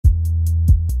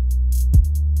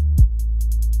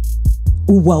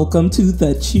Welcome to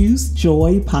the Choose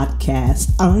Joy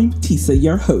podcast. I'm Tisa,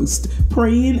 your host,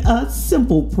 praying a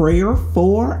simple prayer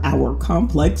for our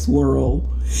complex world.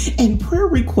 And prayer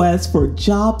requests for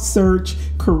job search,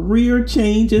 career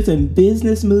changes, and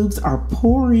business moves are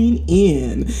pouring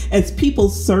in as people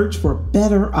search for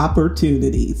better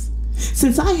opportunities.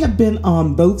 Since I have been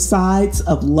on both sides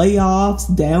of layoffs,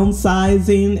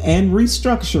 downsizing, and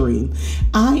restructuring,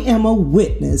 I am a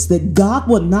witness that God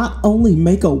will not only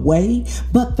make a way,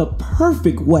 but the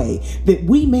perfect way that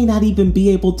we may not even be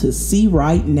able to see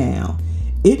right now.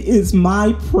 It is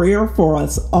my prayer for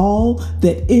us all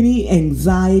that any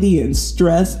anxiety and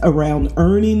stress around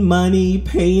earning money,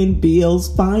 paying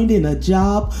bills, finding a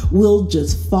job will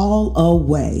just fall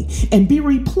away and be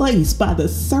replaced by the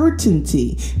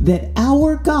certainty that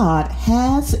our God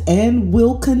has and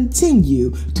will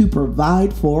continue to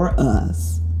provide for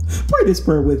us. Pray this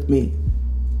prayer with me.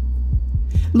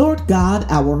 Lord God,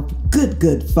 our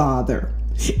good Father,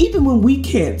 even when we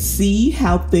can't see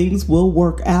how things will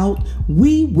work out,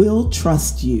 we will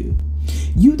trust you.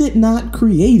 You did not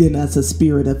create in us a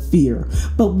spirit of fear,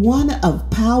 but one of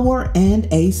power and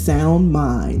a sound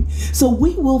mind. So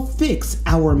we will fix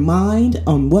our mind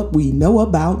on what we know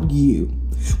about you.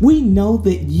 We know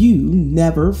that you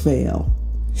never fail.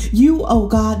 You, oh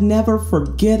God, never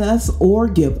forget us or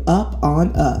give up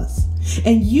on us.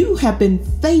 And you have been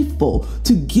faithful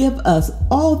to give us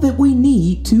all that we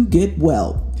need to get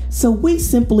well. So we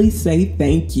simply say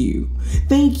thank you.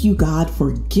 Thank you, God,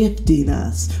 for gifting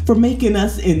us, for making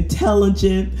us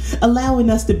intelligent, allowing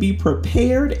us to be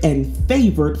prepared and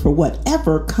favored for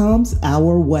whatever comes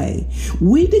our way.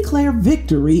 We declare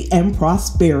victory and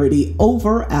prosperity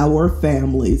over our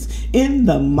families. In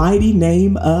the mighty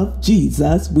name of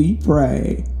Jesus, we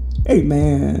pray.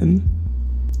 Amen.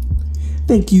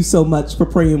 Thank you so much for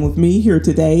praying with me here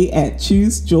today at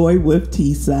Choose Joy with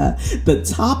Tisa. The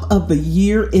top of the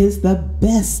year is the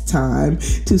best time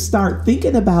to start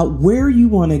thinking about where you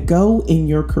want to go in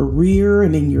your career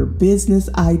and in your business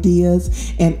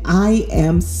ideas. And I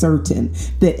am certain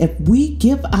that if we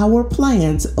give our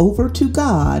plans over to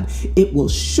God, it will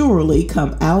surely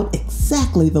come out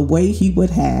exactly the way He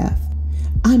would have.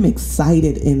 I'm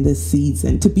excited in this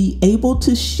season to be able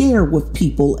to share with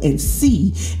people and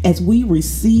see as we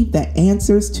receive the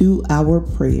answers to our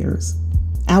prayers.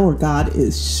 Our God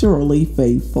is surely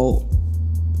faithful.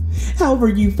 However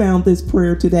you found this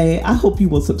prayer today, I hope you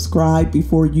will subscribe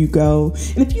before you go.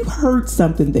 And if you heard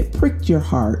something that pricked your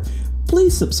heart,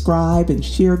 please subscribe and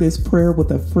share this prayer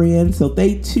with a friend so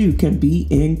they too can be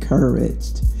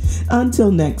encouraged.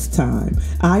 Until next time,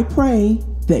 I pray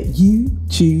that you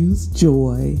choose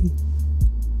joy.